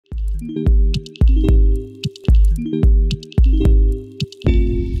Welcome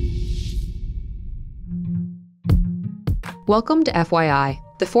to FYI,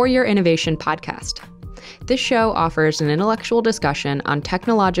 the For-Your Innovation podcast. This show offers an intellectual discussion on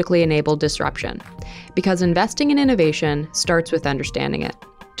technologically enabled disruption, because investing in innovation starts with understanding it.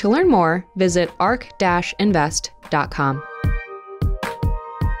 To learn more, visit arc-invest.com.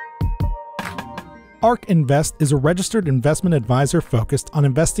 ARC Invest is a registered investment advisor focused on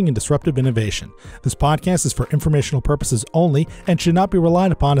investing in disruptive innovation. This podcast is for informational purposes only and should not be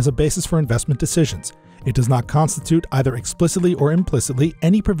relied upon as a basis for investment decisions. It does not constitute, either explicitly or implicitly,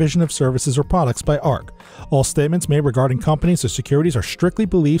 any provision of services or products by ARC. All statements made regarding companies or securities are strictly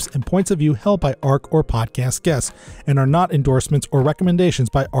beliefs and points of view held by ARC or podcast guests, and are not endorsements or recommendations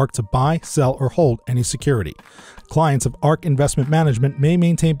by ARC to buy, sell, or hold any security. Clients of ARC Investment Management may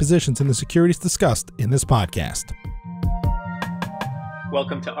maintain positions in the securities discussed in this podcast.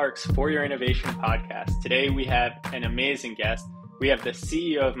 Welcome to ARC's For Your Innovation podcast. Today we have an amazing guest. We have the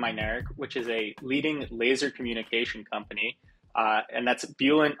CEO of Mynaric, which is a leading laser communication company, and that's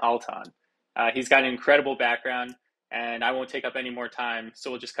Bulent Altan. He's got an incredible background, and I won't take up any more time,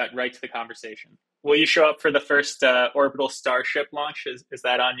 so we'll just cut right to the conversation. Will you show up for the first orbital Starship launch? Is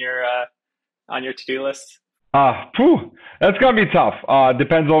that on your to-do list? That's gonna be tough.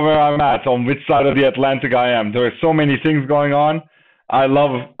 Depends on where I'm at, on which side of the Atlantic I am. There are so many things going on. I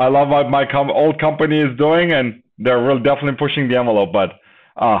love what my old company is doing, and they're really definitely pushing the envelope, but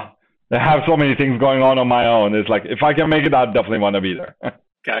they have so many things going on my own. It's like, if I can make it, I definitely want to be there.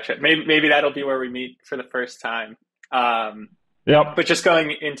 Gotcha. Maybe that'll be where we meet for the first time. Yep. But just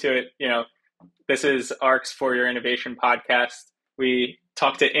going into it, this is ARC's For Your Innovation podcast. We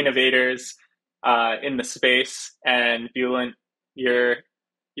talk to innovators in the space, and Bulent, you're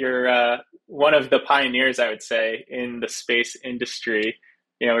one of the pioneers, I would say, in the space industry.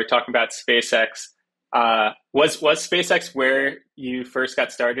 We're talking about SpaceX. Was SpaceX where you first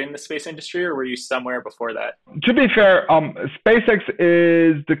got started in the space industry, or were you somewhere before that? To be fair, SpaceX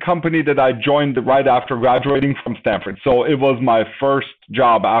is the company that I joined right after graduating from Stanford. So it was my first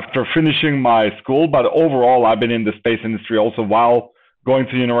job after finishing my school. But overall, I've been in the space industry also while going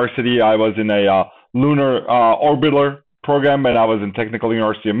to university. I was in a lunar orbiter program, and I was in Technical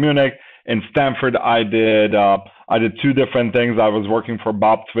University of Munich. In Stanford, I did two different things. I was working for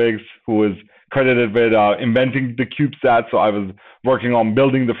Bob Twiggs, who is credited with inventing the CubeSat. So I was working on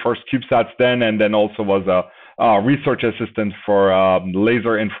building the first CubeSats then, and then also was a research assistant for a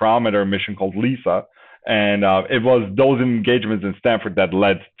laser interferometer mission called LISA. And it was those engagements in Stanford that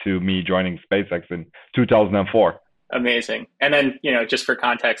led to me joining SpaceX in 2004. Amazing. And then, just for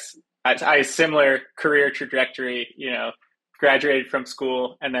context, I similar career trajectory, graduated from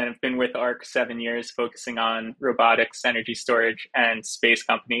school and then have been with ARC 7 years, focusing on robotics, energy storage, and space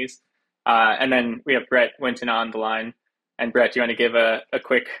companies. And then we have Brett Winton on the line. And Brett, do you want to give a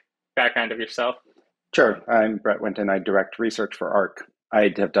quick background of yourself? Sure. I'm Brett Winton. I direct research for ARC.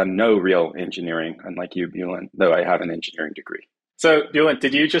 I have done no real engineering, unlike you, Bulent, though I have an engineering degree. So, Bulent,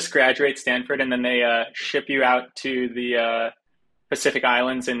 did you just graduate Stanford and then they ship you out to the Pacific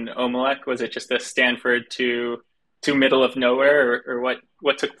Islands in Omelek? Was it just a Stanford to middle of nowhere, or what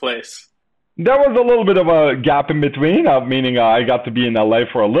took place? There was a little bit of a gap in between, meaning I got to be in LA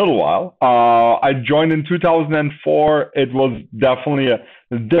for a little while. I joined in 2004. It was definitely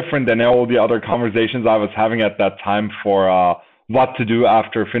different than all the other conversations I was having at that time for what to do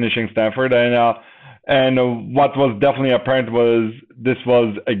after finishing Stanford. And what was definitely apparent was this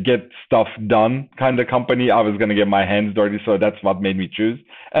was a get stuff done kind of company. I was going to get my hands dirty, so that's what made me choose.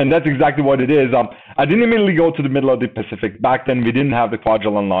 And that's exactly what it is. I didn't immediately go to the middle of the Pacific. Back then, we didn't have the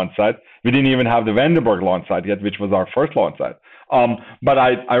Kwajalein launch site. We didn't even have the Vandenberg launch site yet, which was our first launch site. But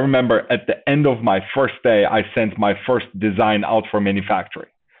I remember at the end of my first day, I sent my first design out for manufacturing.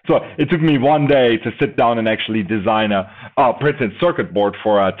 So it took me one day to sit down and actually design a printed circuit board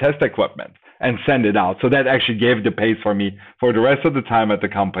for test equipment and send it out. So that actually gave the pace for me for the rest of the time at the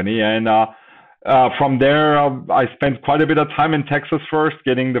company. And from there, I spent quite a bit of time in Texas first,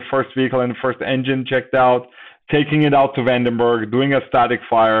 getting the first vehicle and the first engine checked out, taking it out to Vandenberg, doing a static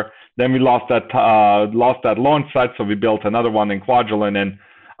fire. Then we lost that launch site, so we built another one in Kwajalein. And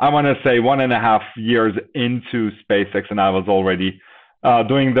I want to say 1.5 years into SpaceX, and I was already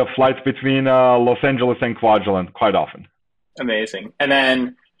doing the flights between Los Angeles and Kwajalein quite often. Amazing. And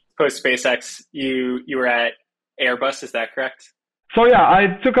then post SpaceX, you were at Airbus, is that correct? So yeah, I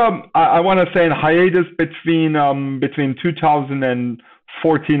took I want to say, a hiatus between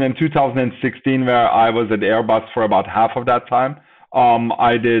 2014 and 2016, where I was at Airbus for about half of that time.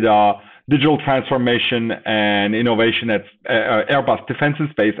 I did digital transformation and innovation at Airbus Defense and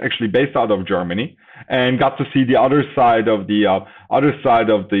Space, actually based out of Germany, and got to see the other side of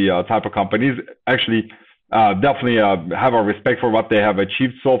the type of companies. Actually, definitely have a respect for what they have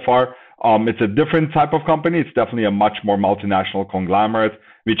achieved so far. It's a different type of company. It's definitely a much more multinational conglomerate,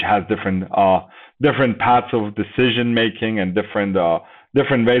 which has different paths of decision making and different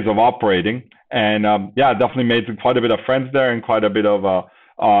ways of operating. And definitely made quite a bit of friends there and quite a bit of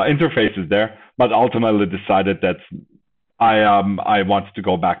interfaces there. But ultimately decided that I wanted to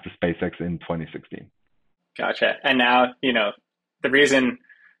go back to SpaceX in 2016. Gotcha. And now, the reason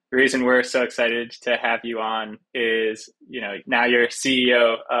we're so excited to have you on is, now you're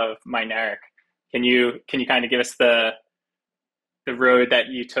CEO of Mynaric. Can you kind of give us the road that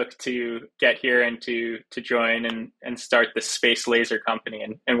you took to get here and to join and start the space laser company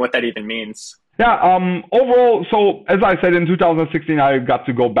and what that even means? Yeah, overall, so as I said, in 2016, I got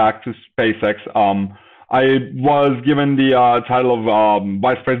to go back to SpaceX. I was given the title of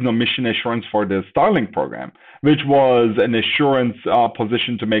Vice President of Mission Assurance for the Starlink program, which was an assurance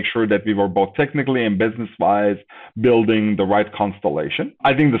position to make sure that we were both technically and business-wise building the right constellation.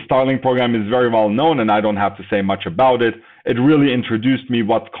 I think the Starlink program is very well known, and I don't have to say much about it. It really introduced me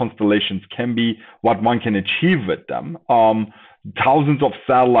what constellations can be, what one can achieve with them. Thousands of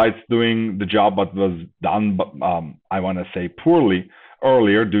satellites doing the job that was done, I want to say poorly,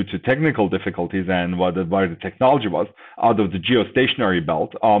 earlier due to technical difficulties and what the technology was out of the geostationary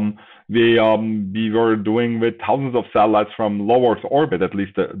belt. We were doing with thousands of satellites from low Earth orbit, at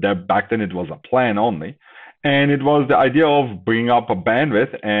least back then it was a plan only. And it was the idea of bringing up a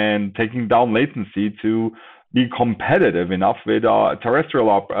bandwidth and taking down latency to be competitive enough with terrestrial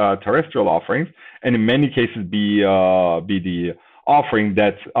offerings, and in many cases be the offering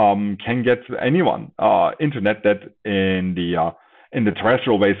that can get anyone internet that in the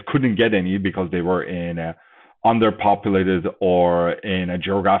terrestrial ways couldn't get any because they were in a underpopulated or in a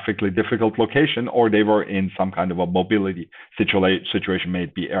geographically difficult location, or they were in some kind of a mobility situation, may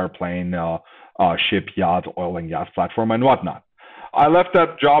it be airplane, ship, yacht, oil and gas platform, and whatnot. I left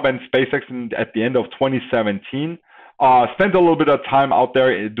that job in SpaceX at the end of 2017. Spent a little bit of time out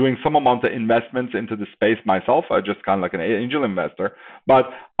there doing some amount of investments into the space myself, just kind of like an angel investor. But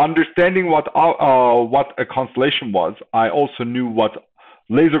understanding what a constellation was, I also knew what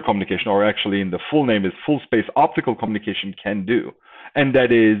laser communication, or actually in the full name is full space optical communication, can do. And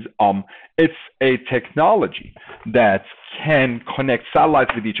that is, it's a technology that can connect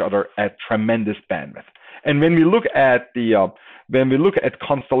satellites with each other at tremendous bandwidth. And when we look at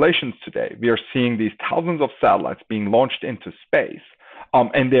constellations today, we are seeing these thousands of satellites being launched into space,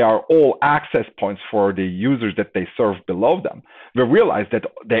 and they are all access points for the users that they serve below them. We realize that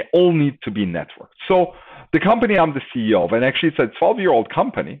they all need to be networked. So the company I'm the CEO of, and actually it's a 12-year-old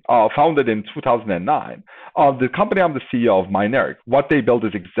company, founded in 2009, the company I'm the CEO of, Mynaric, what they build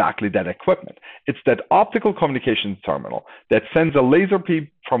is exactly that equipment. It's that optical communications terminal that sends a laser beam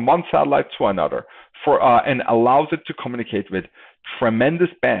from one satellite to another and allows it to communicate with tremendous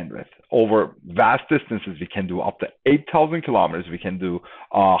bandwidth over vast distances. We can do up to 8,000 kilometers. We can do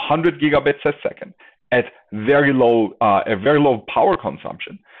 100 gigabits a second at very low power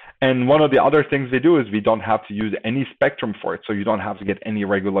consumption. And one of the other things they do is we don't have to use any spectrum for it, so you don't have to get any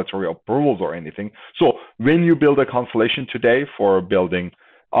regulatory approvals or anything. So when you build a constellation today for building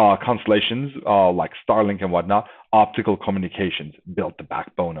constellations like Starlink and whatnot, optical communications built the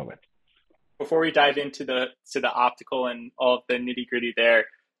backbone of it. Before we dive into the optical and all of the nitty gritty there,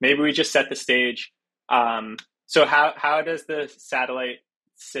 maybe we just set the stage. So how does the satellite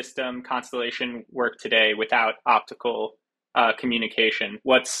system constellation work today without optical communication?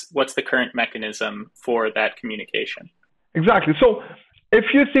 What's the current mechanism for that communication? Exactly. So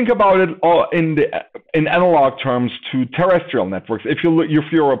if you think about it in analog terms to terrestrial networks, if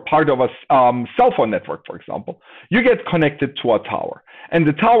you're a part of a cell phone network, for example, you get connected to a tower, and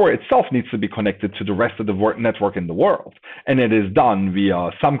the tower itself needs to be connected to the rest of the network in the world, and it is done via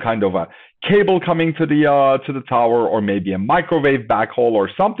some kind of a cable coming to the tower, or maybe a microwave backhaul or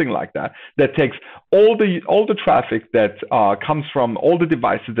something like that takes all the traffic that comes from all the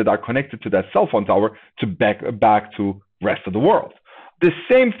devices that are connected to that cell phone tower to back to rest of the world. The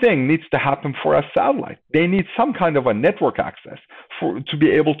same thing needs to happen for a satellite. They need some kind of a network access to be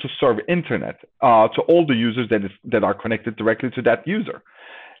able to serve internet to all the users that are connected directly to that user.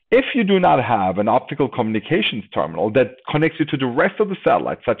 If you do not have an optical communications terminal that connects you to the rest of the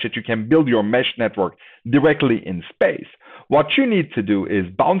satellite, such that you can build your mesh network directly in space, what you need to do is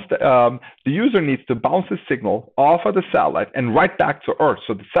the user needs to bounce the signal off of the satellite and right back to Earth.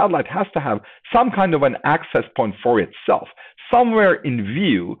 So the satellite has to have some kind of an access point for itself, somewhere in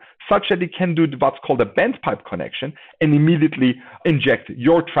view such that it can do what's called a bent pipe connection and immediately inject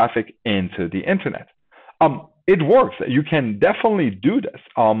your traffic into the internet. It works. You can definitely do this,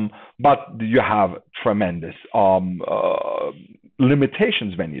 but you have tremendous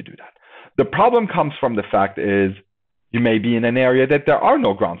limitations when you do that. The problem comes from the fact is you may be in an area that there are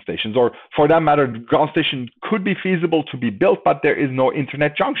no ground stations, or for that matter, the ground station could be feasible to be built, but there is no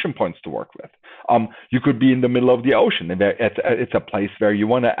internet junction points to work with. You could be in the middle of the ocean, and it's a place where you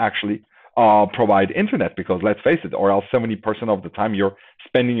want to actually provide internet, because let's face it, or else 70% of the time you're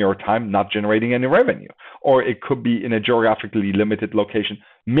spending your time not generating any revenue. Or it could be in a geographically limited location.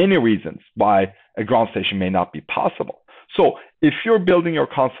 Many reasons why a ground station may not be possible. So if you're building your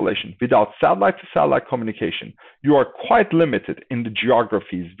constellation without satellite-to-satellite communication, you are quite limited in the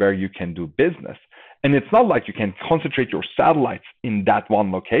geographies where you can do business. And it's not like you can concentrate your satellites in that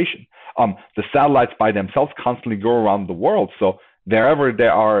one location. The satellites by themselves constantly go around the world. So wherever they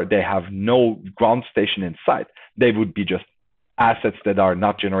are, they have no ground station in sight. They would be just assets that are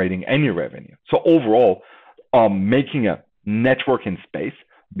not generating any revenue. So overall, making a network in space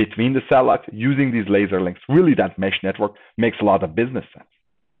between the satellites, using these laser links, really that mesh network makes a lot of business sense.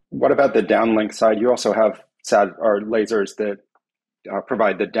 What about the downlink side? You also have lasers that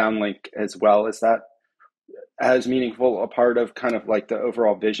provide the downlink as well. Is that as meaningful a part of kind of like the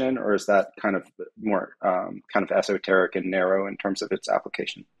overall vision, or is that kind of more kind of esoteric and narrow in terms of its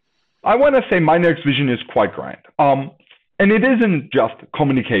application? I want to say Mynaric's vision is quite grand. And it isn't just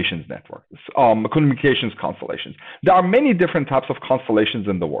communications networks, communications constellations. There are many different types of constellations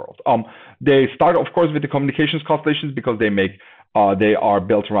in the world. They start, of course, with the communications constellations because they are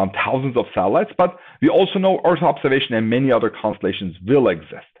built around thousands of satellites, but we also know Earth observation and many other constellations will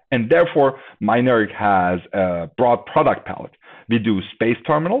exist. And therefore, Mynaric has a broad product palette. We do space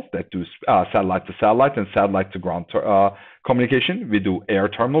terminals that do satellite to satellite and satellite to ground communication. We do air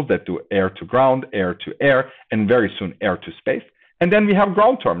terminals that do air to ground, air to air, and very soon air to space. And then we have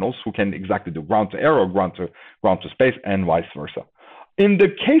ground terminals who can exactly do ground to air or ground to space and vice versa. In the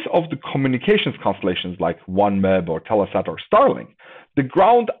case of the communications constellations like OneWeb or Telesat or Starlink, the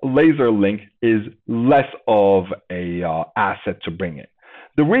ground laser link is less of a asset to bring in.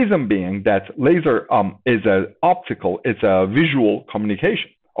 The reason being that laser is it's a visual communication,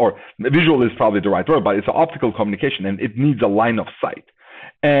 or visual is probably the right word, but it's an optical communication and it needs a line of sight.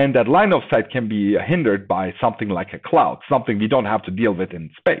 And that line of sight can be hindered by something like a cloud, something we don't have to deal with in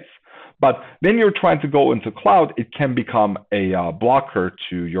space. But when you're trying to go into cloud, it can become a blocker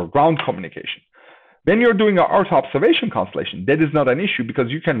to your ground communication. When you're doing an Earth observation constellation, that is not an issue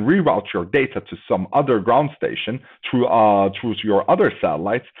because you can reroute your data to some other ground station through your other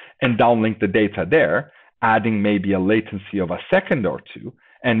satellites and downlink the data there, adding maybe a latency of a second or two.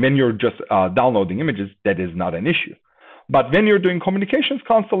 And when you're just downloading images, that is not an issue. But when you're doing communications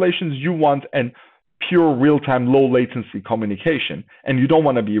constellations, you want a pure real-time, low latency communication, and you don't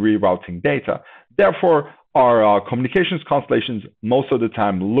want to be rerouting data. Therefore, our communications constellations most of the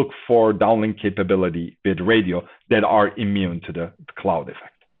time look for downlink capability with radio that are immune to the cloud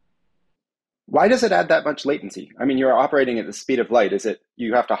effect. Why does it add that much latency? I mean, you're operating at the speed of light. Is it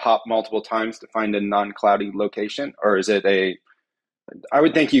you have to hop multiple times to find a non-cloudy location, or is it I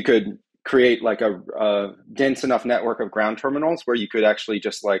would think you could create like a dense enough network of ground terminals where you could actually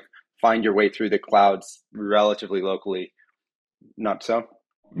just like find your way through the clouds relatively locally. Not so?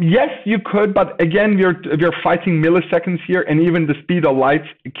 Yes, you could, but again, we're fighting milliseconds here, and even the speed of light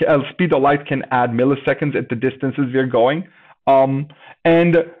can add milliseconds at the distances we're going.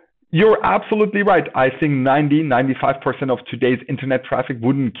 And you're absolutely right. I think 95% of today's internet traffic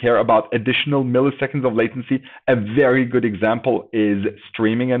wouldn't care about additional milliseconds of latency. A very good example is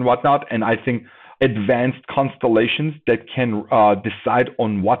streaming and whatnot, and I think advanced constellations that can decide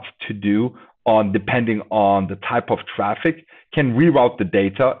on what to do depending on the type of traffic can reroute the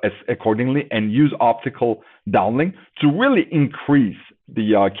data accordingly and use optical downlink to really increase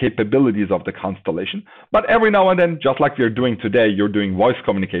the capabilities of the constellation. But every now and then, just like we're doing today, you're doing voice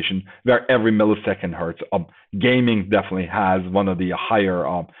communication where every millisecond hurts. Gaming definitely has one of the higher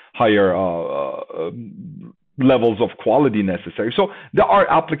levels of quality necessary. So there are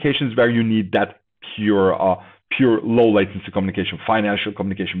applications where you need that pure low latency communication, financial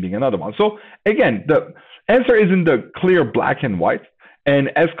communication being another one. So again, the answer isn't the clear black and white. And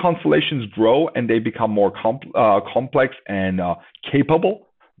as constellations grow and they become more complex and capable,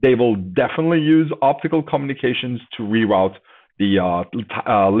 they will definitely use optical communications to reroute the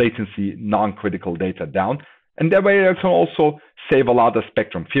latency non-critical data down. And that way it can also save a lot of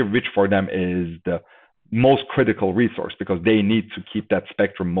spectrum, which for them is the most critical resource because they need to keep that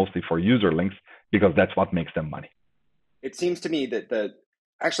spectrum mostly for user links because that's what makes them money. it seems to me that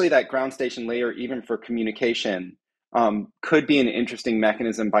that ground station layer, even for communication, could be an interesting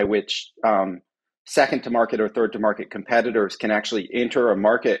mechanism by which second to market or third to market competitors can actually enter a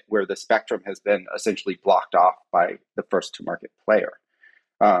market where the spectrum has been essentially blocked off by the first to market player.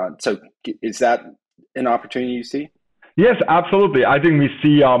 So is that an opportunity you see? Yes, absolutely. I think we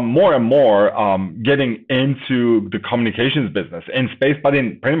see more and more getting into the communications business in space, but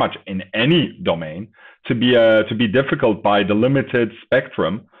in pretty much in any domain, to be difficult by the limited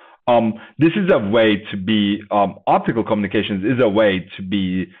spectrum. This is a way to be optical communications is a way to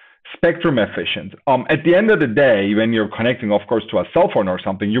be spectrum efficient. At the end of the day, when you're connecting, of course, to a cell phone or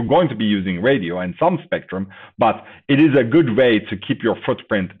something, you're going to be using radio and some spectrum, but it is a good way to keep your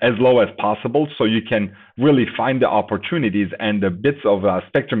footprint as low as possible so you can really find the opportunities, and the bits of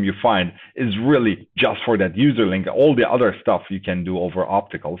spectrum you find is really just for that user link. All the other stuff you can do over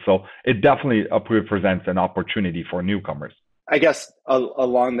optical. So it definitely represents an opportunity for newcomers. I guess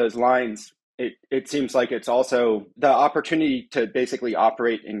along those lines, it seems like it's also the opportunity to basically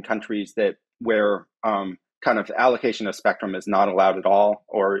operate in countries where kind of allocation of spectrum is not allowed at all,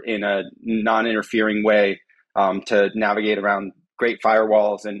 or in a non-interfering way, to navigate around great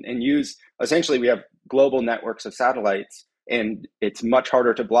firewalls and use, essentially we have global networks of satellites, and it's much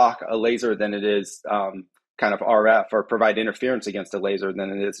harder to block a laser than it is kind of RF, or provide interference against a laser than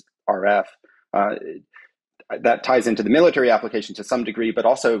it is RF. That ties into the military application to some degree, but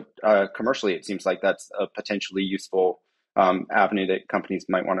also commercially, it seems like that's a potentially useful avenue that companies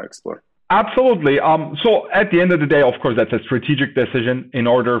might want to explore. Absolutely. So at the end of the day, of course, that's a strategic decision in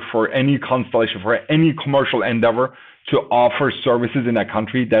order for any constellation, for any commercial endeavor to offer services in a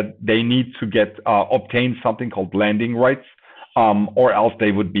country, that they need to obtain something called landing rights, or else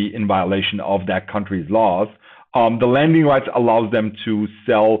they would be in violation of that country's laws. The landing rights allows them to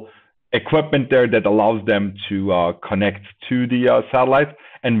sell equipment there that allows them to connect to the satellite.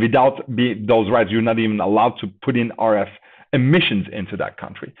 And without those rights, you're not even allowed to put in RF emissions into that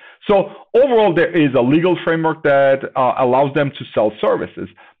country. So overall, there is a legal framework that allows them to sell services.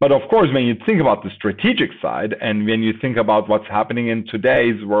 But of course, when you think about the strategic side, and when you think about what's happening in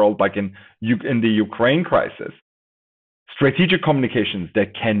today's world, like in the Ukraine crisis, strategic communications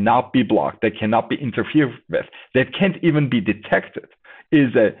that cannot be blocked, that cannot be interfered with, that can't even be detected,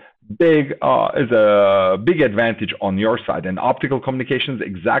 is a big advantage on your side. And optical communications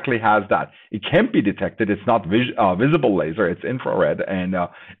exactly has that. It can't be detected. It's not visible laser. It's infrared. And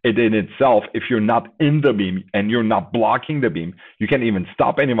it in itself, if you're not in the beam and you're not blocking the beam, you can't even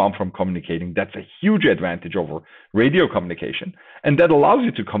stop anyone from communicating. That's a huge advantage over radio communication. And that allows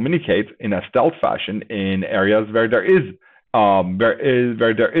you to communicate in a stealth fashion in areas where there is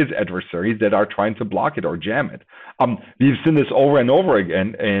adversaries that are trying to block it or jam it. We've seen this over and over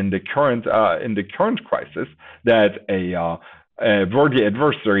again in the current crisis, that a worthy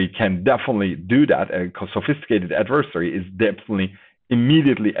adversary can definitely do that. A sophisticated adversary is definitely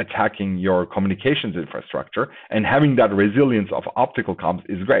immediately attacking your communications infrastructure, and having that resilience of optical comms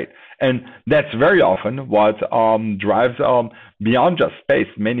is great. And that's very often what drives beyond just space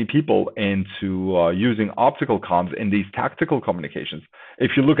many people into using optical comms in these tactical communications.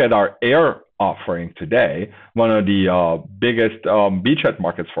 If you look at our air offering today, one of the biggest beachhead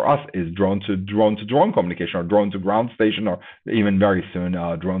markets for us is drone to drone communication, or drone to ground station, or even very soon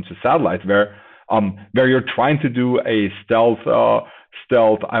drone to satellite, where you're trying to do a stealth,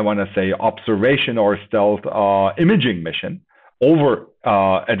 I want to say, observation or stealth imaging mission over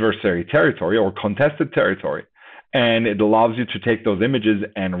adversary territory or contested territory. And it allows you to take those images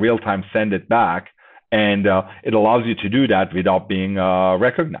and real time send it back. And it allows you to do that without being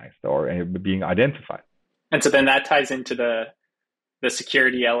recognized or being identified. And so then that ties into the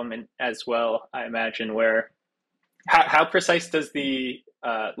security element as well, I imagine, where how precise does the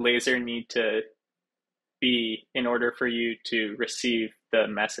laser need to be in order for you to receive the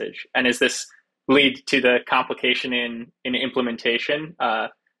message? And is this lead to the complication in implementation?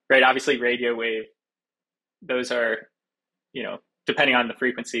 Right, obviously radio wave, those are, depending on the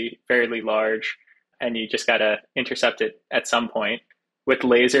frequency, fairly large, and you just got to intercept it at some point. With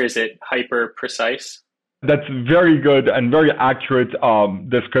laser, is it hyper precise? That's very good and very accurate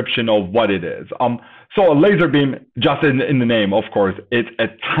description of what it is. So a laser beam, just in the name, of course, it's a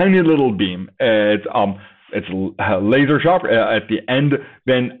tiny little beam. It's laser sharp at the end.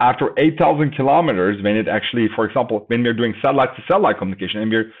 Then after 8,000 kilometers, when it actually, for example, when we're doing satellite to satellite communication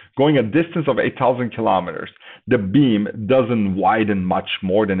and we're going a distance of 8,000 kilometers, the beam doesn't widen much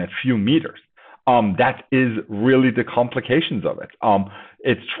more than a few meters. That is really the complications of it.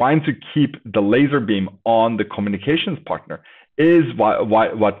 It's trying to keep the laser beam on the communications partner is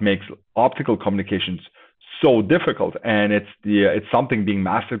what makes optical communications so difficult, and it's something being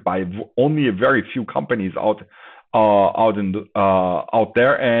mastered by only a very few companies out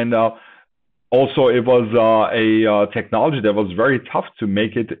there, and also it was a technology that was very tough to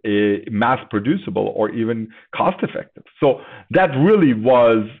make it mass producible or even cost effective. So that really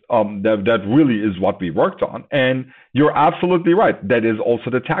was that really is what we worked on. And you're absolutely right. That is also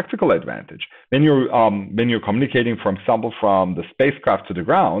the tactical advantage. When you're communicating, for example, from the spacecraft to the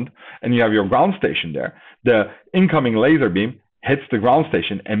ground, and you have your ground station there, the incoming laser beam hits the ground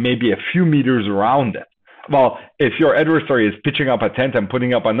station and maybe a few meters around it. Well, if your adversary is pitching up a tent and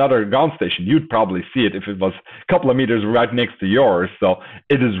putting up another ground station, you'd probably see it if it was a couple of meters right next to yours. So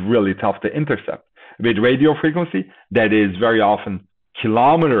it is really tough to intercept. With radio frequency, that is very often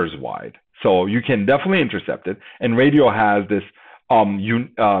kilometers wide. So you can definitely intercept it. And radio has this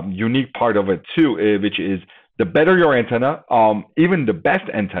unique part of it too, which is the better your antenna, even the best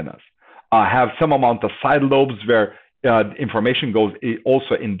antennas have some amount of side lobes where information goes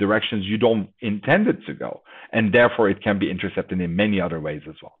also in directions you don't intend it to go, and therefore it can be intercepted in many other ways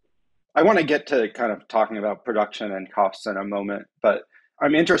as well. I want to get to kind of talking about production and costs in a moment, but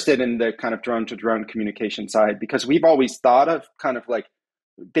I'm interested in the kind of drone-to-drone communication side, because we've always thought of kind of like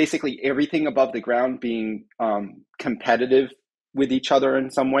basically everything above the ground being competitive with each other in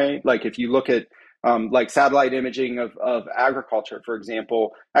some way. Like if you look at like satellite imaging of agriculture, for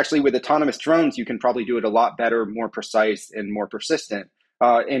example, actually with autonomous drones, you can probably do it a lot better, more precise and more persistent.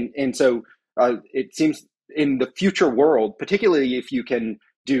 And so it seems in the future world, particularly if you can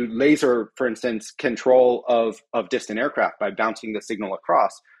do laser, for instance, control of distant aircraft by bouncing the signal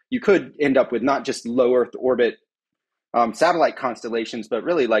across, you could end up with not just low Earth orbit satellite constellations, but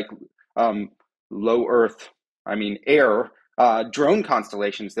really like low Earth, air drone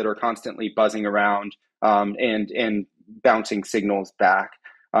constellations that are constantly buzzing around and bouncing signals back.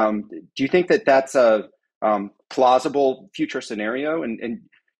 Do you think that that's a plausible future scenario? And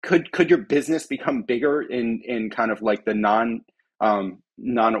could your business become bigger in kind of like the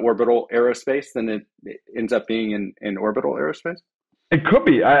non-orbital aerospace than it ends up being in orbital aerospace? It could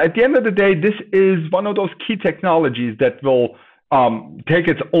be. At the end of the day, this is one of those key technologies that will take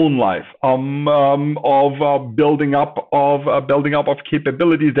its own life of building up of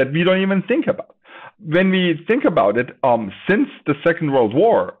capabilities that we don't even think about. When we think about it, since the Second World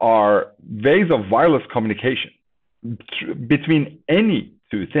War, our ways of wireless communication between any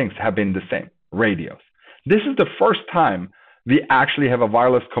two things have been the same: radios. This is the first time we actually have a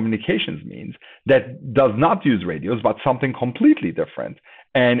wireless communications means that does not use radios, but something completely different.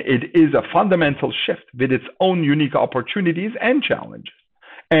 And it is a fundamental shift with its own unique opportunities and challenges.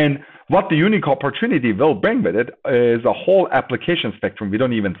 And what the unique opportunity will bring with it is a whole application spectrum we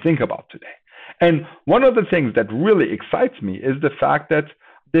don't even think about today. And one of the things that really excites me is the fact that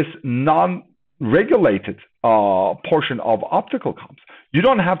this non-regulated portion of optical comms, you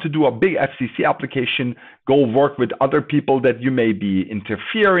don't have to do a big FCC application, go work with other people that you may be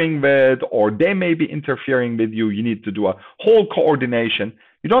interfering with, or they may be interfering with you. You need to do a whole coordination.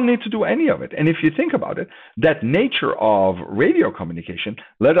 You don't need to do any of it. And if you think about it, that nature of radio communication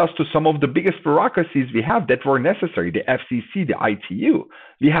led us to some of the biggest bureaucracies we have that were necessary, the FCC, the ITU.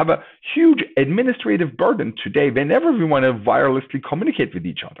 We have a huge administrative burden today whenever we want to wirelessly communicate with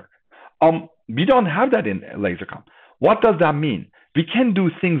each other. We don't have that in lasercom. What does that mean? We can do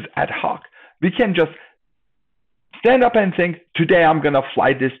things ad hoc. We can just stand up and think, today I'm going to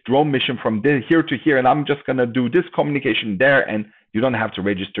fly this drone mission from here to here, and I'm just going to do this communication there, and you don't have to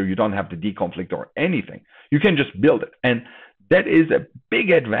register, you don't have to deconflict or anything. You can just build it. And that is a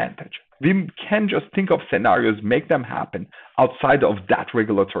big advantage. We can just think of scenarios, make them happen outside of that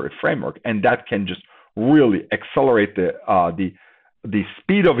regulatory framework, and that can just really accelerate the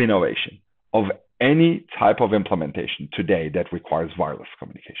speed of innovation of any type of implementation today that requires wireless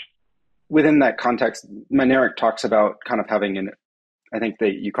communication. Within that context, Mynaric talks about kind of having I think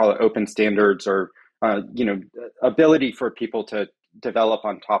you call it open standards, or ability for people to develop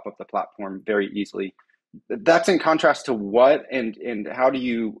on top of the platform very easily. That's in contrast to what, and how do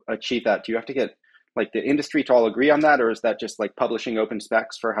you achieve that? Do you have to get like the industry to all agree on that, or is that just like publishing open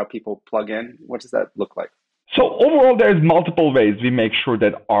specs for how people plug in? What does that look like? So overall, there's multiple ways we make sure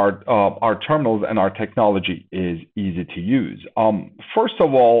that our terminals and our technology is easy to use. First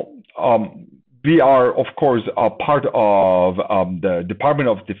of all, we are, of course, a part of the Department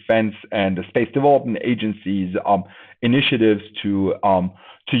of Defense and the Space Development Agency's initiatives to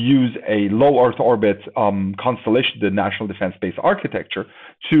use a low Earth orbit constellation, the National Defense Space Architecture,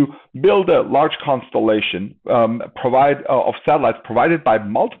 to build a large constellation of satellites provided by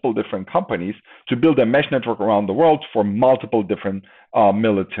multiple different companies to build a mesh network around the world for multiple different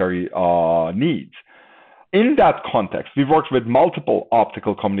military needs. In that context, we worked with multiple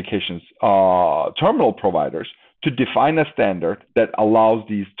optical communications terminal providers to define a standard that allows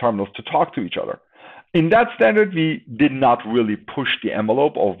these terminals to talk to each other. In that standard, we did not really push the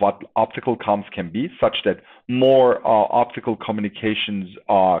envelope of what optical comms can be, such that more optical communications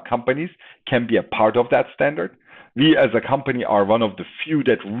companies can be a part of that standard. We as a company are one of the few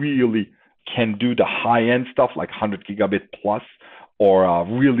that really can do the high-end stuff like 100 gigabit plus or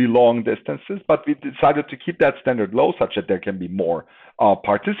really long distances, but we decided to keep that standard low such that there can be more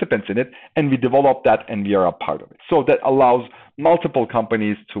participants in it, and we developed that and we are a part of it. So that allows multiple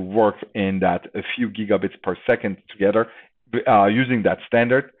companies to work in that a few gigabits per second together using that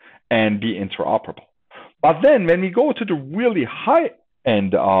standard and be interoperable. But then when we go to the really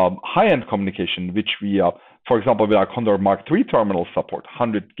high-end communication, which we, for example, with our Condor Mark III terminal support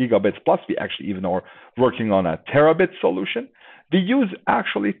 100 gigabits plus, we actually even are working on a terabit solution. We use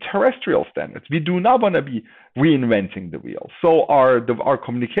actually terrestrial standards. We do not want to be reinventing the wheel. So our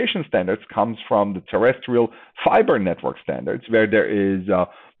communication standards comes from the terrestrial fiber network standards, where there is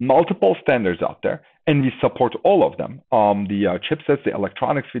multiple standards out there, and we support all of them. The chipsets, the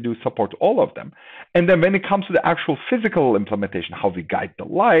electronics, we do support all of them. And then when it comes to the actual physical implementation, how we guide the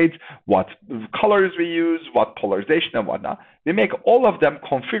light, what colors we use, what polarization and whatnot, we make all of them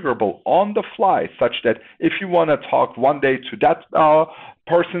configurable on the fly, such that if you want to talk one day to that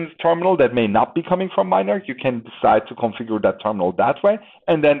person's terminal that may not be coming from Mynaric, you can decide to configure that terminal that way,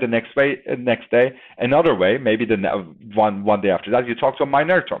 and then the next day another way, maybe the one day after that you talk to a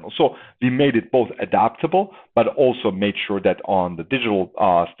Mynaric terminal. So we made it both adaptable, but also made sure that on the digital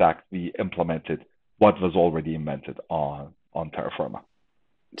stack we implemented what was already invented on terra firma.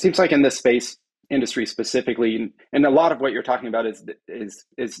 It seems like in the space industry specifically, and a lot of what you're talking about is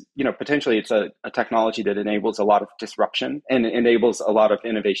potentially it's a technology that enables a lot of disruption and enables a lot of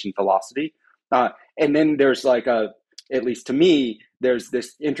innovation velocity. And then there's at least to me, there's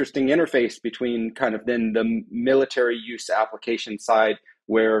this interesting interface between kind of then the military use application side,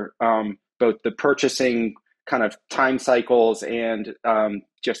 where both the purchasing kind of time cycles and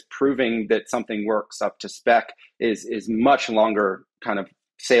just proving that something works up to spec is much longer kind of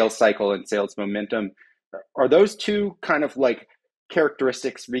sales cycle and sales momentum. Are those two kind of like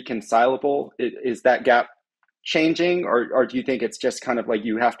characteristics reconcilable? Is that gap changing, or do you think it's just kind of like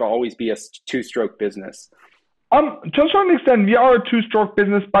you have to always be a two-stroke business? To a certain extent, we are a two-stroke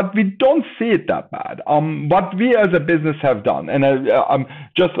business, but we don't see it that bad. What we as a business have done, and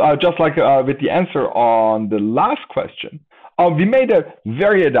just like with the answer on the last question, we made a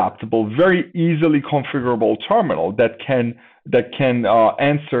very adaptable, very easily configurable terminal that can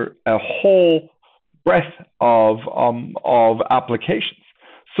answer a whole breadth of applications.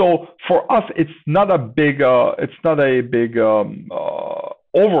 So for us, it's not a big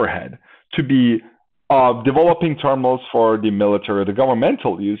overhead to be developing terminals for the military, the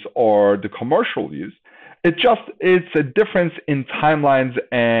governmental use, or the commercial use. It's a difference in timelines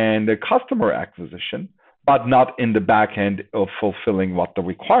and the customer acquisition, but not in the back end of fulfilling what the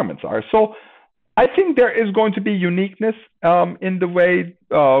requirements are. So I think there is going to be uniqueness in the way,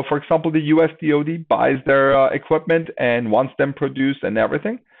 for example, the US DoD buys their equipment and wants them produced and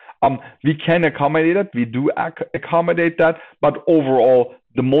everything. We can accommodate it. We do accommodate that. But overall,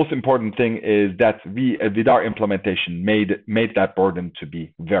 the most important thing is that we, with our implementation, made that burden to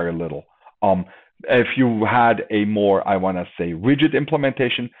be very little. If you had a more, I want to say, rigid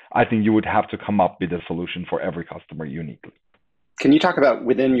implementation, I think you would have to come up with a solution for every customer uniquely. Can you talk about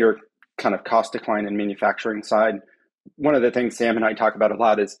within your kind of cost decline and manufacturing side? One of the things Sam and I talk about a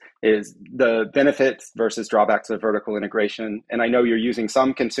lot is the benefits versus drawbacks of vertical integration. And I know you're using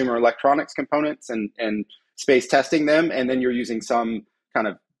some consumer electronics components and space testing them, and then you're using some kind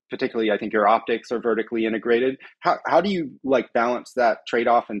of, particularly I think your optics are vertically integrated. How do you like balance that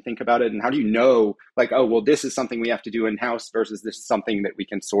trade-off and think about it? And how do you know like, oh, well, this is something we have to do in-house versus this is something that we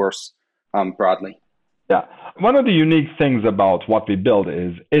can source broadly? Yeah, one of the unique things about what we build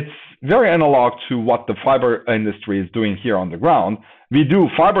is it's very analog to what the fiber industry is doing here on the ground. We do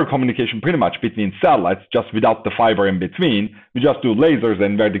fiber communication pretty much between satellites, just without the fiber in between. We just do lasers,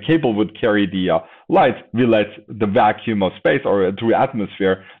 and where the cable would carry the light, we let the vacuum of space or through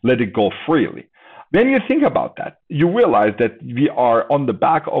atmosphere, let it go freely. When you think about that, you realize that we are on the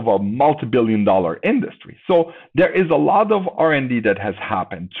back of a multi-billion-dollar industry. So there is a lot of R&D that has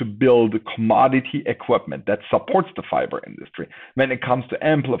happened to build commodity equipment that supports the fiber industry. When it comes to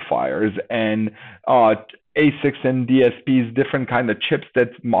amplifiers and ASICs and DSPs, different kind of chips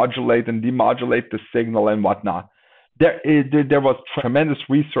that modulate and demodulate the signal and whatnot. There was tremendous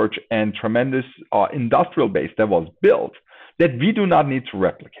research and tremendous industrial base that was built that we do not need to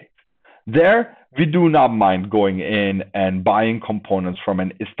replicate. There, we do not mind going in and buying components from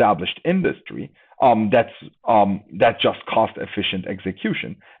an established industry that's just cost-efficient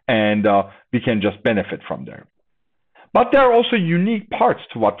execution, and we can just benefit from there. But there are also unique parts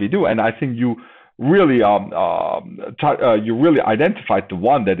to what we do, and I think you really identified the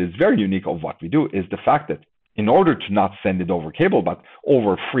one that is very unique of what we do is the fact that in order to not send it over cable, but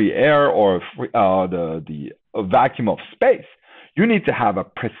over free air or the vacuum of space, you need to have a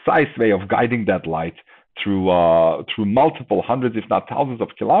precise way of guiding that light through multiple hundreds, if not thousands of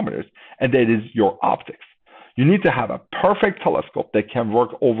kilometers, and that is your optics. You need to have a perfect telescope that can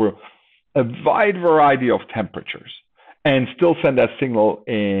work over a wide variety of temperatures and still send that signal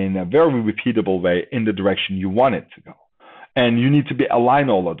in a very repeatable way in the direction you want it to go. And you need to align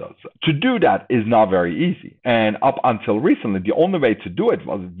all of those. To do that is not very easy. And up until recently, the only way to do it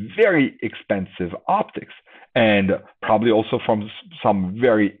was very expensive optics, and probably also from some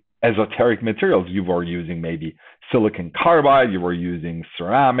very esoteric materials. You were using maybe silicon carbide, you were using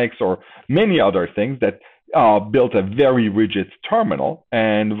ceramics, or many other things that built a very rigid terminal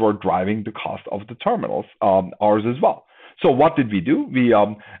and were driving the cost of the terminals, ours as well. So what did we do? We,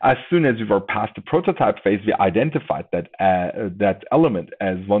 as soon as we were past the prototype phase, we identified that element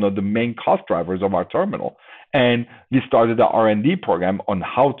as one of the main cost drivers of our terminal. And we started the R&D program on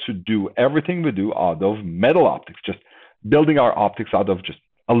how to do everything we do out of metal optics, just building our optics out of just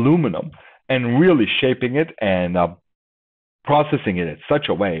aluminum and really shaping it and processing it in such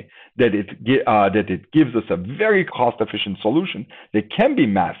a way that it gives us a very cost-efficient solution that can be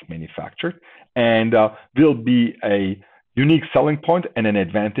mass manufactured and will be a unique selling point and an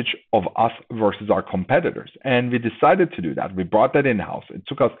advantage of us versus our competitors. And we decided to do that. We brought that in-house. It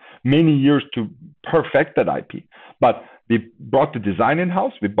took us many years to perfect that IP, but we brought the design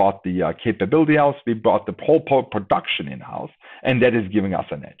in-house, we brought the capability house, we brought the whole production in-house, and that is giving us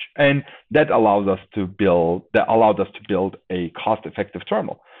an edge. And that allowed us to build a cost-effective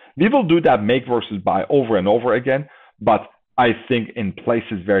terminal. We will do that make versus buy over and over again, but I think in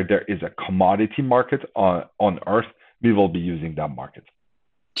places where there is a commodity market on Earth, we will be using that market.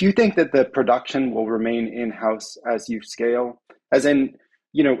 Do you think that the production will remain in-house as you scale? As in,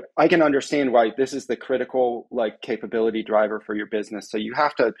 I can understand why this is the critical capability driver for your business. So you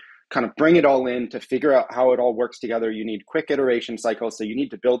have to kind of bring it all in to figure out how it all works together. You need quick iteration cycles, so you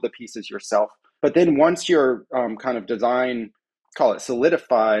need to build the pieces yourself. But then once your kind of design, call it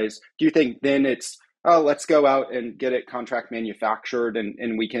solidifies, do you think then it's, let's go out and get it contract manufactured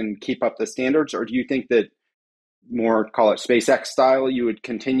and we can keep up the standards? Or do you think that more, call it SpaceX style, you would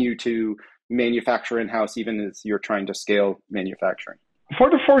continue to manufacture in-house even as you're trying to scale manufacturing?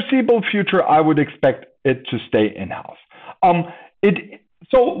 For the foreseeable future, I would expect it to stay in-house.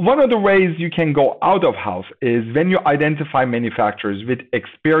 So one of the ways you can go out of house is when you identify manufacturers with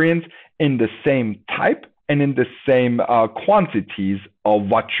experience in the same type and in the same quantities of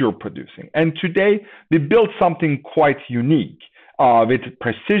what you're producing. And today, we built something quite unique. With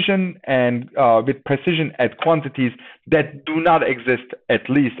precision at quantities that do not exist, at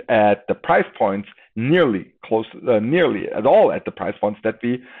least at the price points, nearly at all at the price points that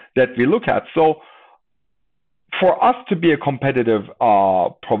we look at. So for us to be a competitive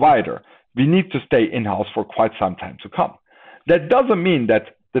provider, we need to stay in-house for quite some time to come. That doesn't mean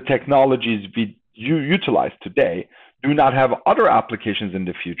that the technologies we utilize today do not have other applications in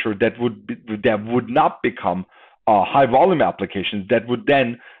the future that would not become high volume applications that would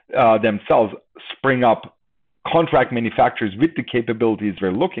then themselves spring up contract manufacturers with the capabilities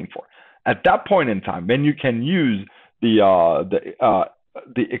we're looking for. At that point in time, when you can use the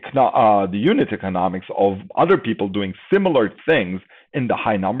unit economics of other people doing similar things in the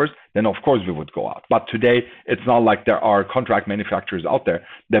high numbers, then of course we would go out. But today, it's not like there are contract manufacturers out there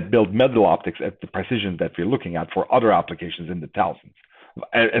that build metal optics at the precision that we're looking at for other applications in the thousands.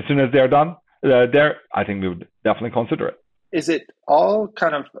 As soon as they're done, I think we would definitely consider it. Is it all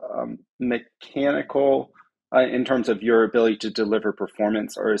kind of mechanical in terms of your ability to deliver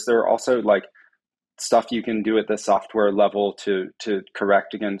performance, or is there also stuff you can do at the software level to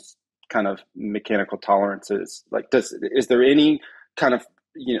correct against kind of mechanical tolerances? Is there any kind of,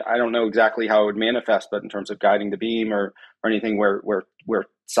 I don't know exactly how it would manifest, but in terms of guiding the beam or anything where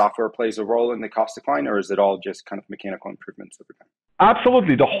software plays a role in the cost decline, or is it all just kind of mechanical improvements over time?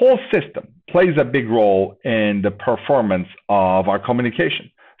 Absolutely. The whole system plays a big role in the performance of our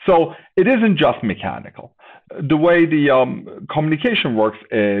communication. So it isn't just mechanical. The way the communication works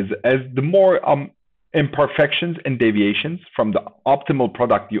is as the more imperfections and deviations from the optimal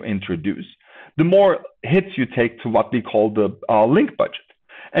product you introduce, the more hits you take to what we call the link budget.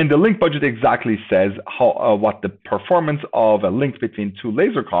 And the link budget exactly says how what the performance of a link between two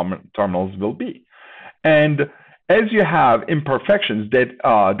laser terminals will be. And as you have imperfections,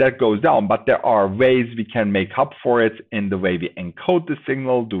 that goes down, but there are ways we can make up for it in the way we encode the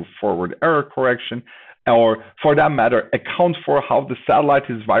signal, do forward error correction, or for that matter, account for how the satellite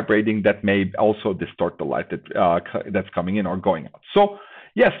is vibrating that may also distort the light that's coming in or going out. So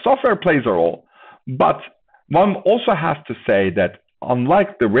yes, software plays a role, but one also has to say that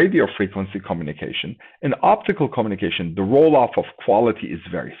unlike the radio frequency communication, in optical communication, the roll-off of quality is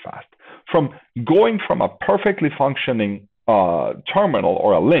very fast. From going from a perfectly functioning terminal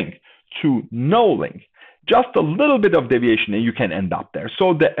or a link to no link, just a little bit of deviation and you can end up there.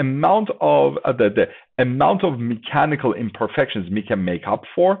 So the amount of mechanical imperfections we can make up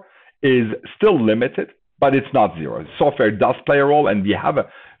for is still limited, but it's not zero. Software does play a role, and we have a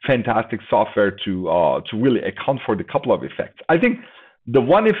fantastic software to really account for the couple of effects. I think the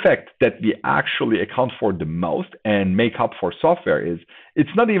one effect that we actually account for the most and make up for software is it's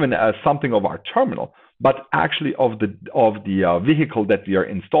not even something of our terminal, but actually of the vehicle that we are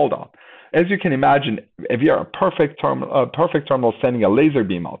installed on. As you can imagine, if you are a perfect terminal sending a laser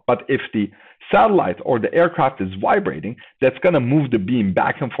beam out, but if the satellite or the aircraft is vibrating, that's going to move the beam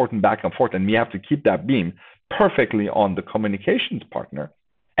back and forth, and we have to keep that beam perfectly on the communications partner.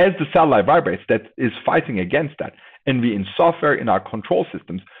 As the satellite vibrates, that is fighting against that. And we, in software, in our control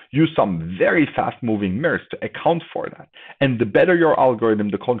systems, use some very fast-moving mirrors to account for that. And the better your algorithm,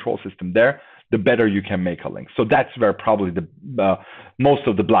 the control system there, the better you can make a link. So that's where probably the most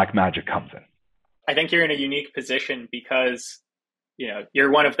of the black magic comes in. I think you're in a unique position because,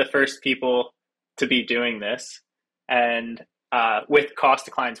 you're one of the first people to be doing this. And with cost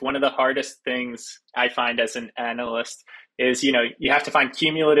declines, one of the hardest things I find as an analyst is, you have to find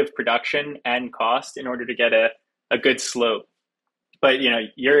cumulative production and cost in order to get a good slope. But,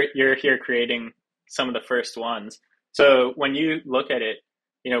 you're here creating some of the first ones. So when you look at it,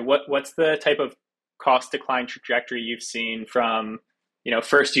 what's the type of cost decline trajectory you've seen from,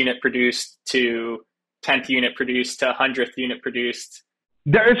 first unit produced to 10th unit produced to 100th unit produced?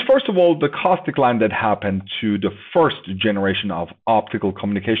 There is, first of all, the cost decline that happened to the first generation of optical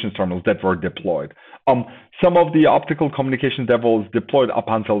communications terminals that were deployed. Some of the optical communications that was deployed up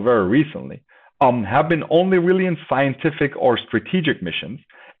until very recently have been only really in scientific or strategic missions,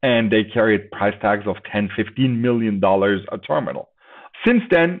 and they carried price tags of $10, $15 million a terminal. Since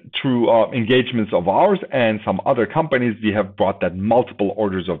then, through engagements of ours and some other companies, we have brought that multiple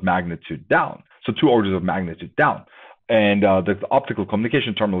orders of magnitude down. So 2 orders of magnitude down. And the optical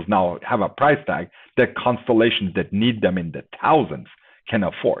communication terminals now have a price tag that constellations that need them in the thousands can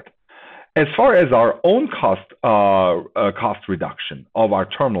afford. As far as our own cost reduction of our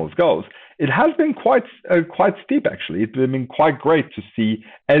terminals goes, it has been quite steep, actually. It's been quite great to see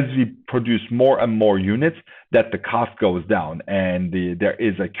as we produce more and more units that the cost goes down, and there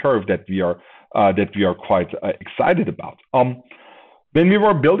is a curve that we are quite excited about. When we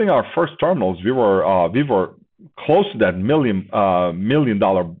were building our first terminals, we were close to that $1 million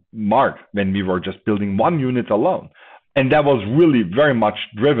mark when we were just building one unit alone. And that was really very much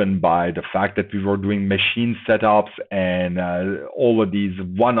driven by the fact that we were doing machine setups and all of these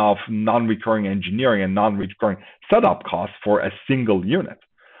one-off non-recurring engineering and non-recurring setup costs for a single unit.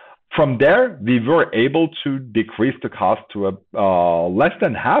 From there, we were able to decrease the cost to less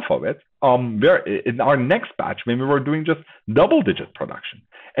than half of it in our next batch when we were doing just double-digit production.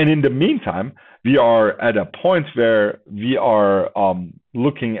 And in the meantime, we are at a point where we are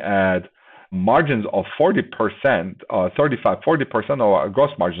looking at margins of 40%, 35-40% of our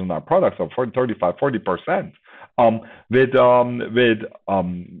gross margins on our products of 35-40%, with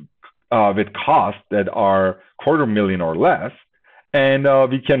costs that are $250,000 or less, and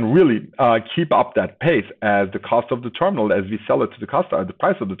we can really keep up that pace as the cost of the terminal, as we sell it to the customer, the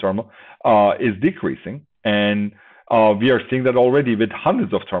price of the terminal is decreasing, and we are seeing that already with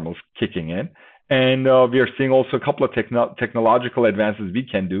hundreds of terminals kicking in. And we are seeing also a couple of technological advances we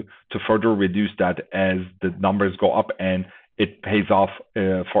can do to further reduce that as the numbers go up, and it pays off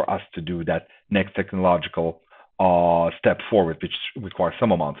for us to do that next technological step forward, which requires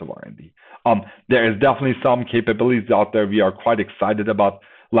some amount of R&D. There is definitely some capabilities out there we are quite excited about,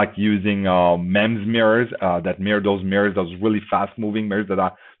 like using MEMS mirrors that mirror those really fast-moving mirrors that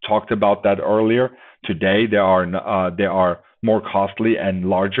I talked about that earlier. Today, they are more costly and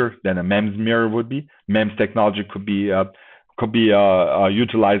larger than a MEMS mirror would be. MEMS technology could be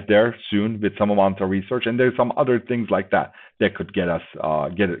utilized there soon with some amount of research, and there's some other things like that could get us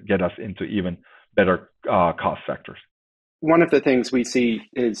into even better cost sectors. One of the things we see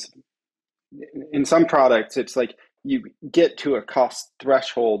is in some products, it's like you get to a cost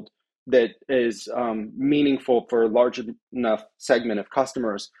threshold that is meaningful for a large enough segment of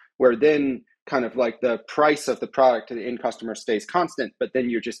customers, where then kind of like the price of the product to the end customer stays constant, but then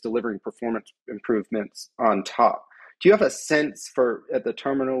you're just delivering performance improvements on top. Do you have a sense for, at the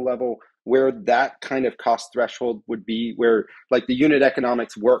terminal level, where that kind of cost threshold would be, where like the unit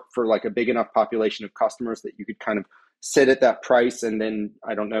economics work for like a big enough population of customers that you could kind of sit at that price, and then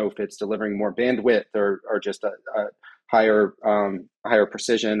I don't know if it's delivering more bandwidth or just a higher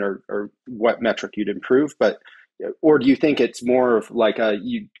precision or what metric you'd improve, or do you think it's more of like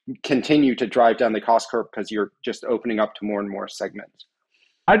you continue to drive down the cost curve because you're just opening up to more and more segments?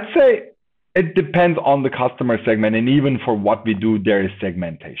 I'd say it depends on the customer segment, and even for what we do, there is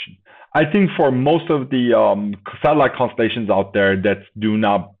segmentation. I think for most of the satellite constellations out there that do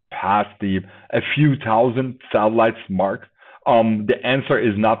not pass a few thousand satellites mark, the answer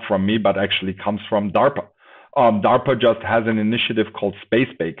is not from me, but actually comes from DARPA. DARPA just has an initiative called Space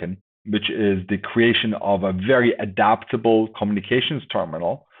Bacon, which is the creation of a very adaptable communications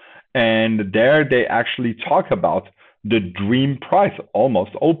terminal. And there they actually talk about the dream price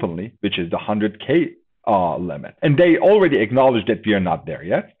almost openly, which is the 100K limit. And they already acknowledge that we are not there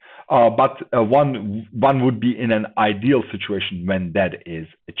yet. But one would be in an ideal situation when that is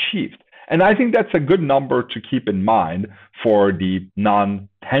achieved. And I think that's a good number to keep in mind for the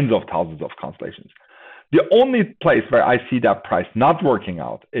non-tens of thousands of constellations. The only place where I see that price not working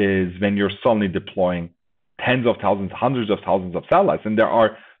out is when you're suddenly deploying tens of thousands, hundreds of thousands of satellites. And there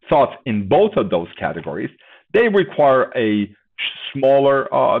are thoughts in both of those categories. They require a smaller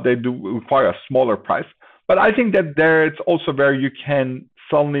price. But I think that there it's also where you can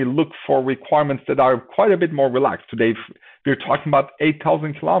suddenly look for requirements that are quite a bit more relaxed. Today, we're talking about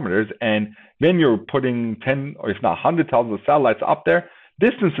 8,000 kilometers. And when you're putting 10 or if not 100,000 satellites up there,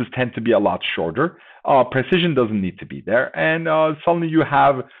 distances tend to be a lot shorter. Precision doesn't need to be there. And suddenly you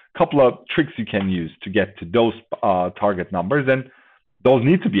have a couple of tricks you can use to get to those target numbers. And those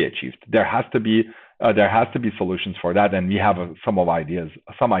need to be achieved. There has to be solutions for that. And we have some ideas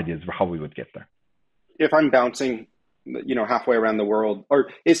for how we would get there. If I'm bouncing, halfway around the world, or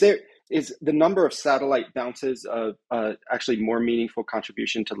is the number of satellite bounces actually more meaningful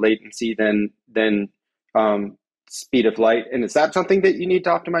contribution to latency than speed of light? And is that something that you need to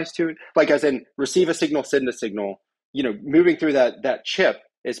optimize to? Like as in receive a signal, send a signal, moving through that chip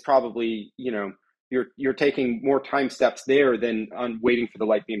is probably, you're taking more time steps there than on waiting for the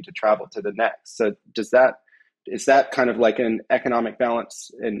light beam to travel to the next. So is that kind of like an economic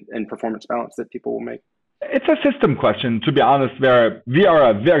balance and performance balance that people will make? It's a system question, to be honest, where we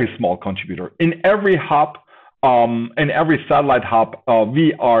are a very small contributor. In every hop, in every satellite hop,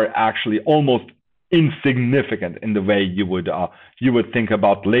 we are actually almost insignificant in the way you would think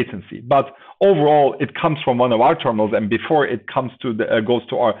about latency. But overall, it comes from one of our terminals, and before it comes to goes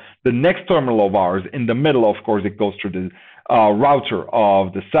to the next terminal of ours, in the middle, of course, it goes through the router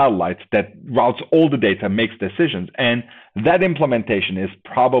of the satellite that routes all the data, makes decisions, and that implementation is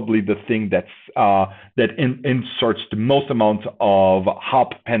probably the thing that inserts the most amount of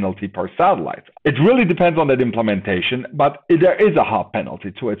hop penalty per satellite. It really depends on that implementation, but there is a hop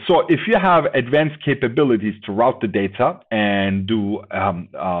penalty to it. So if you have advanced capabilities to route the data and do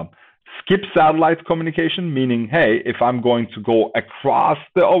skip satellite communication, meaning, hey, if I'm going to go across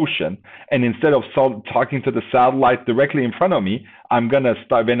the ocean and instead of talking to the satellite directly in front of me, I'm going to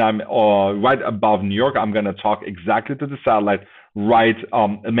start when I'm right above New York, I'm going to talk exactly to the satellite right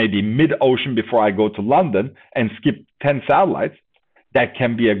maybe mid-ocean before I go to London and skip 10 satellites. That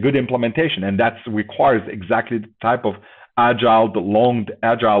can be a good implementation, and that requires exactly the type of agile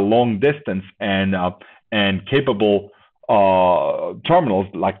long distance and capable terminals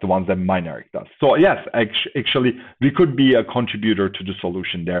like the ones that Mynaric does. So yes, actually, we could be a contributor to the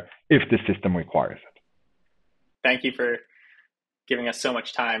solution there if the system requires it. Thank you for giving us so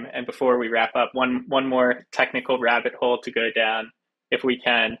much time. And before we wrap up, one more technical rabbit hole to go down, if we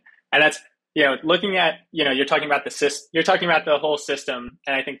can, and that's looking at you're talking about the whole system,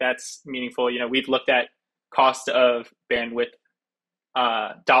 and I think that's meaningful. We've looked at cost of bandwidth,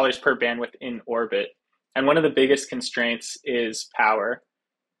 dollars per bandwidth in orbit. And one of the biggest constraints is power.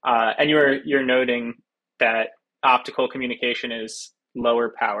 And you're noting that optical communication is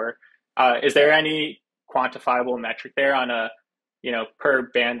lower power. Is there any quantifiable metric there on a,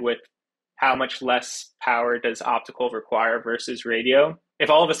 per bandwidth, how much less power does optical require versus radio? If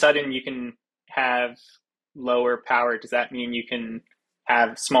all of a sudden you can have lower power, does that mean you can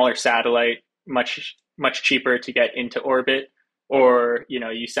have smaller satellite, much cheaper to get into orbit? Or,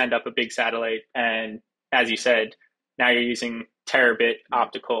 you send up a big satellite and, as you said, now you're using terabit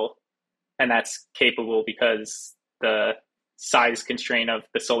optical, and that's capable because the size constraint of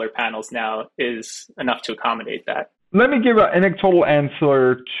the solar panels now is enough to accommodate that? Let me give an anecdotal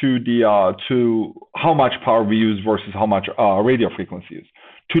answer to how much power we use versus how much radio frequency use.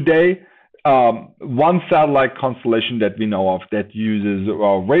 Today, one satellite constellation that we know of that uses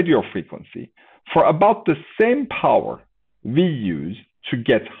radio frequency for about the same power we use to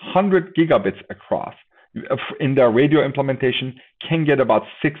get 100 gigabits across in their radio implementation can get about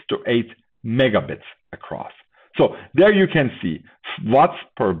 6 to 8 megabits across. So there you can see watts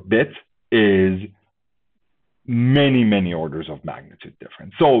per bit is many orders of magnitude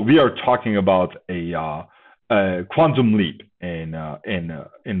different. So we are talking about a quantum leap in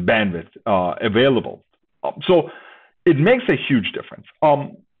bandwidth available. So it makes a huge difference.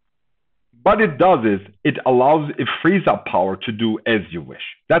 What it does is it frees up power to do as you wish.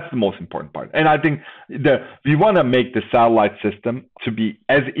 That's the most important part. And I think we want to make the satellite system to be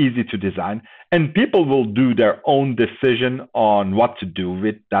as easy to design, and people will do their own decision on what to do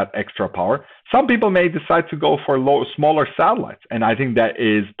with that extra power. Some people may decide to go for smaller satellites, and I think that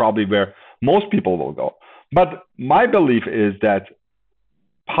is probably where most people will go. But my belief is that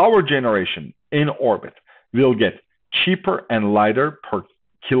power generation in orbit will get cheaper and lighter per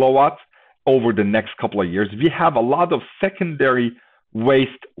kilowatt over the next couple of years. We have a lot of secondary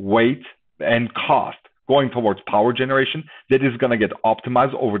waste, weight, and cost going towards power generation that is going to get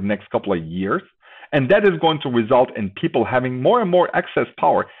optimized over the next couple of years. And that is going to result in people having more and more excess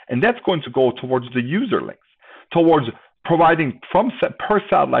power. And that's going to go towards the user links, towards providing per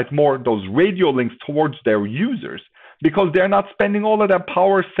satellite more those radio links towards their users, because they're not spending all of that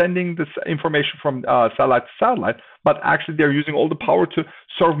power sending this information from satellite to satellite, but actually they're using all the power to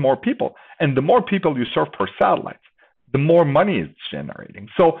serve more people. And the more people you serve per satellite, the more money it's generating.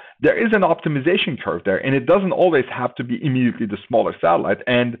 So there is an optimization curve there, and it doesn't always have to be immediately the smaller satellite.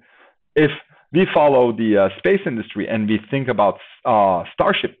 And if we follow the space industry and we think about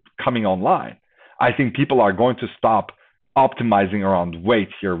Starship coming online, I think people are going to stop optimizing around weight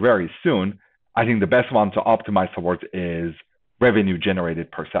here very soon. I think the best one to optimize towards is revenue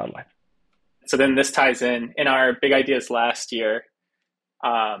generated per satellite. So then this ties in our big ideas last year,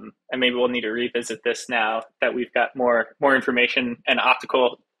 and maybe we'll need to revisit this now that we've got more information and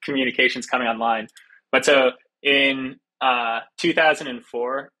optical communications coming online. But so in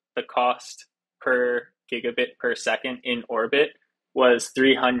 2004, the cost per gigabit per second in orbit was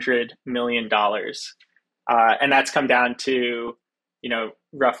 $300 million. And that's come down to,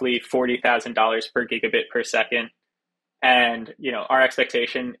 roughly $40,000 per gigabit per second. And, our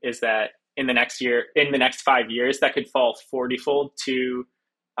expectation is that in the next 5 years, that could fall 40-fold to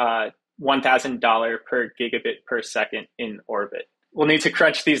 $1,000 per gigabit per second in orbit. We'll need to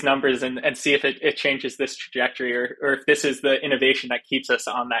crunch these numbers and see if it changes this trajectory or if this is the innovation that keeps us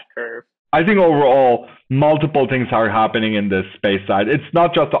on that curve. I think overall, multiple things are happening in this space side. It's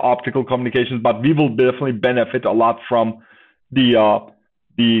not just the optical communications, but we will definitely benefit a lot from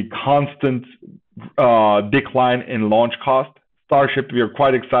the constant decline in launch cost. Starship, we are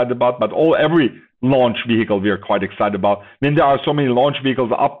quite excited about, but every launch vehicle we are quite excited about. Then there are so many launch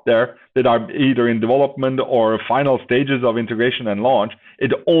vehicles up there that are either in development or final stages of integration and launch.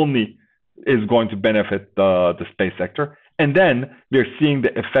 It only is going to benefit the space sector. And then we're seeing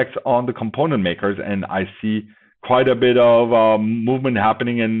the effects on the component makers, and I see quite a bit of movement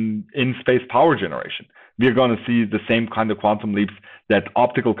happening in space power generation. We're going to see the same kind of quantum leaps that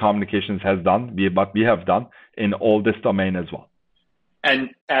optical communications has done, but we have done in all this domain as well.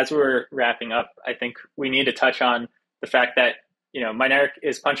 And as we're wrapping up, I think we need to touch on the fact that, Mynaric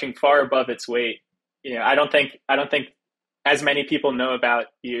is punching far above its weight. I don't think as many people know about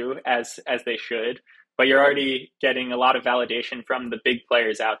you as they should, but you're already getting a lot of validation from the big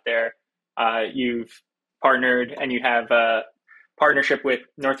players out there. You've partnered and you have a partnership with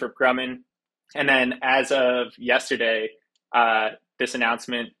Northrop Grumman. And then as of yesterday, this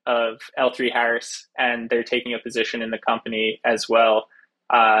announcement of L3Harris, and they're taking a position in the company as well.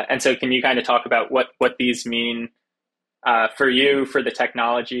 And so can you kind of talk about what these mean for you, for the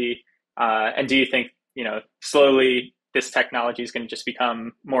technology? And do you think, slowly this technology is going to just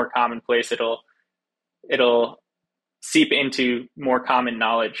become more commonplace? It'll seep into more common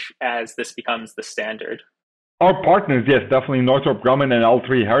knowledge as this becomes the standard. Our partners, yes, definitely Northrop Grumman and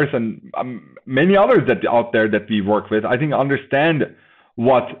L3Harris and many others that out there that we work with, I think understand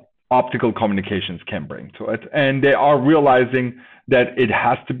what optical communications can bring to it. And they are realizing that it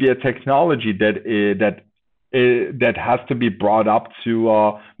has to be a technology that has to be brought up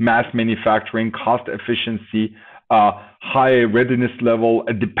to mass manufacturing, cost efficiency, high readiness level,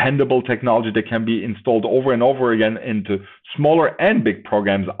 a dependable technology that can be installed over and over again into smaller and big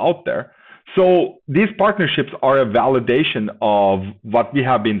programs out there. So these partnerships are a validation of what we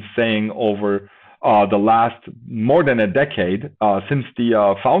have been saying over the last more than a decade since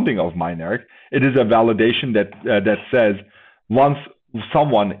the founding of Mynaric. It is a validation that says once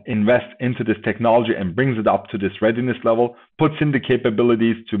someone invests into this technology and brings it up to this readiness level, puts in the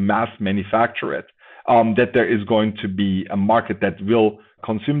capabilities to mass manufacture it, that there is going to be a market that will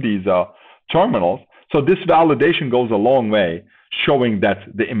consume these terminals. So this validation goes a long way, showing that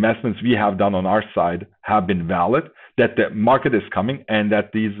the investments we have done on our side have been valid, that the market is coming, and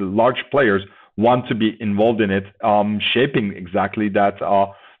that these large players want to be involved in it, shaping exactly that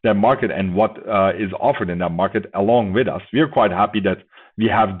market and what is offered in that market along with us. We are quite happy that we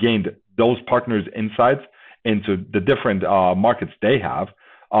have gained those partners' insights into the different markets they have,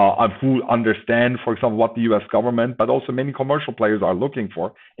 who understand, for example, what the US government, but also many commercial players are looking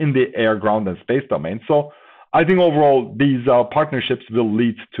for in the air, ground, and space domain. So I think overall, these partnerships will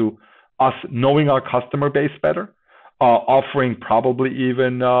lead to us knowing our customer base better, offering probably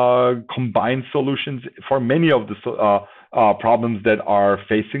even combined solutions for many of the problems that are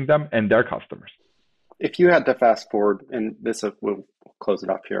facing them and their customers. If you had to fast forward, and this we'll close it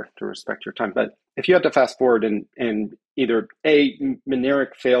up here to respect your time, but if you had to fast forward and either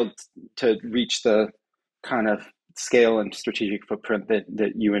Mynaric failed to reach the kind of scale and strategic footprint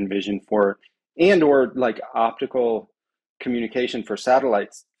that you envisioned for, and or like optical communication for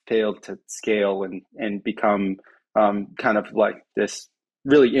satellites failed to scale and become kind of like this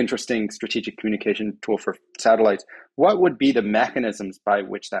really interesting strategic communication tool for satellites, what would be the mechanisms by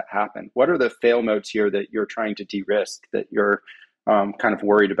which that happened? What are the fail modes here that you're trying to de-risk, that you're kind of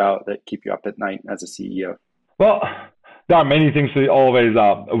worried about, that keep you up at night as a CEO? Well, there are many things to always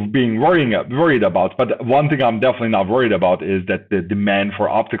being worried about, but one thing I'm definitely not worried about is that the demand for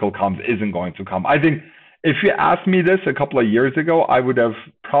optical comms isn't going to come. I think if you asked me this a couple of years ago, I would have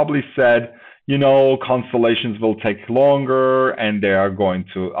probably said, constellations will take longer, and they are going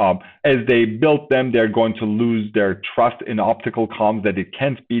to, as they build them, they're going to lose their trust in optical comms, that it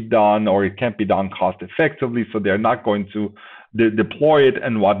can't be done, or it can't be done cost effectively, so they're not going to deploy it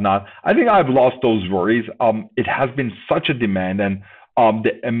and whatnot. I think I've lost those worries. It has been such a demand, and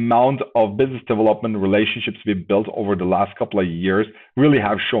the amount of business development relationships we've built over the last couple of years really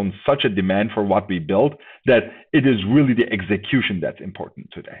have shown such a demand for what we build, that it is really the execution that's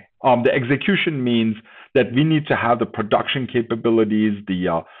important today. The execution means that we need to have the production capabilities,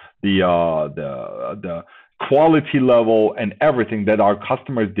 the quality level, and everything that our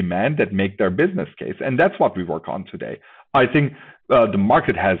customers demand that make their business case. And that's what we work on today. I think the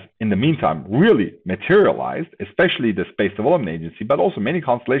market has, in the meantime, really materialized, especially the Space Development Agency, but also many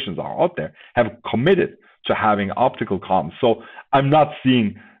constellations are out there, have committed to having optical comms. So I'm not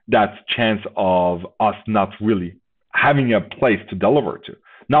seeing that chance of us not really having a place to deliver to.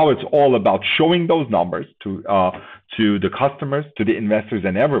 Now it's all about showing those numbers to the customers, to the investors,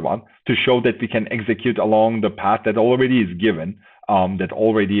 and everyone, to show that we can execute along the path that already is given, that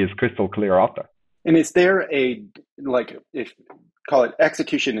already is crystal clear out there. And is there if call it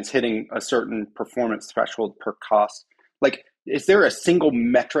execution is hitting a certain performance threshold per cost, like, is there a single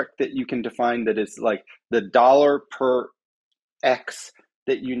metric that you can define that is like the dollar per X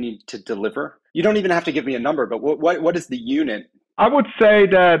that you need to deliver? You don't even have to give me a number, but what is the unit? I would say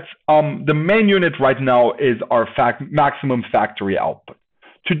that the main unit right now is our maximum factory output.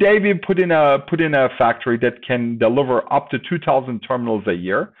 Today, we put in a factory that can deliver up to 2,000 terminals a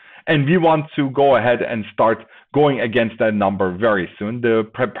year, and we want to go ahead and start going against that number very soon. The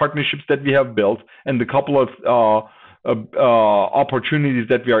partnerships that we have built and the couple of opportunities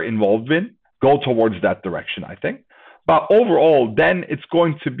that we are involved in go towards that direction, I think. But overall, then it's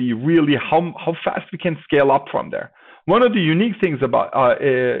going to be really how fast we can scale up from there. One of the unique things about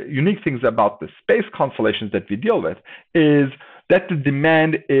the space constellations that we deal with is that the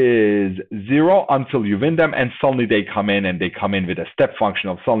demand is zero until you win them, and suddenly they come in with a step function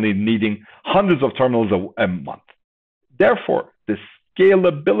of suddenly needing hundreds of terminals a month. Therefore, the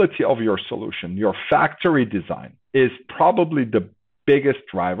scalability of your solution, your factory design, is probably the biggest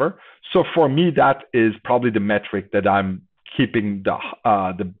driver. So for me, that is probably the metric that I'm keeping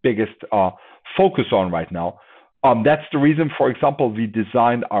the biggest focus on right now. That's the reason, for example, we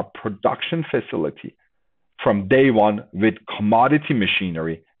designed our production facility from day one with commodity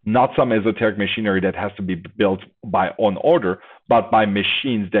machinery, not some esoteric machinery that has to be built on order, but by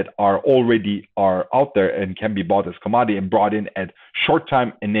machines that are already out there and can be bought as commodity and brought in at short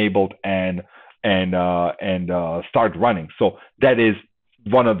time, enabled and start running. So that is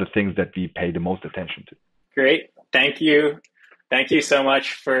one of the things that we pay the most attention to. Great. Thank you. Thank you so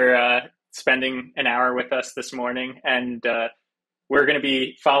much for spending an hour with us this morning. And we're going to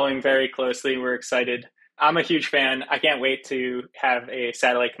be following very closely. We're excited. I'm a huge fan. I can't wait to have a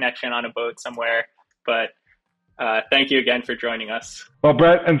satellite connection on a boat somewhere. But thank you again for joining us. Well,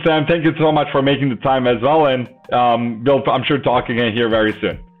 Brett and Sam, thank you so much for making the time as well. And Bill, I'm sure talking again here very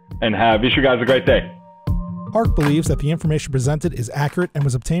soon. And wish you guys a great day. ARC believes that the information presented is accurate and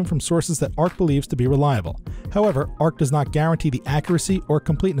was obtained from sources that ARC believes to be reliable. However, ARC does not guarantee the accuracy or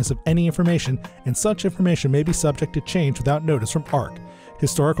completeness of any information, and such information may be subject to change without notice from ARC.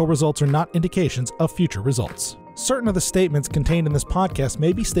 Historical results are not indications of future results. Certain of the statements contained in this podcast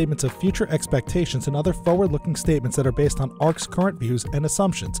may be statements of future expectations and other forward-looking statements that are based on ARC's current views and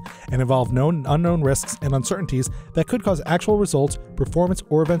assumptions and involve known and unknown risks and uncertainties that could cause actual results, performance,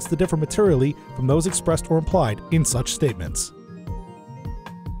 or events to differ materially from those expressed or implied in such statements.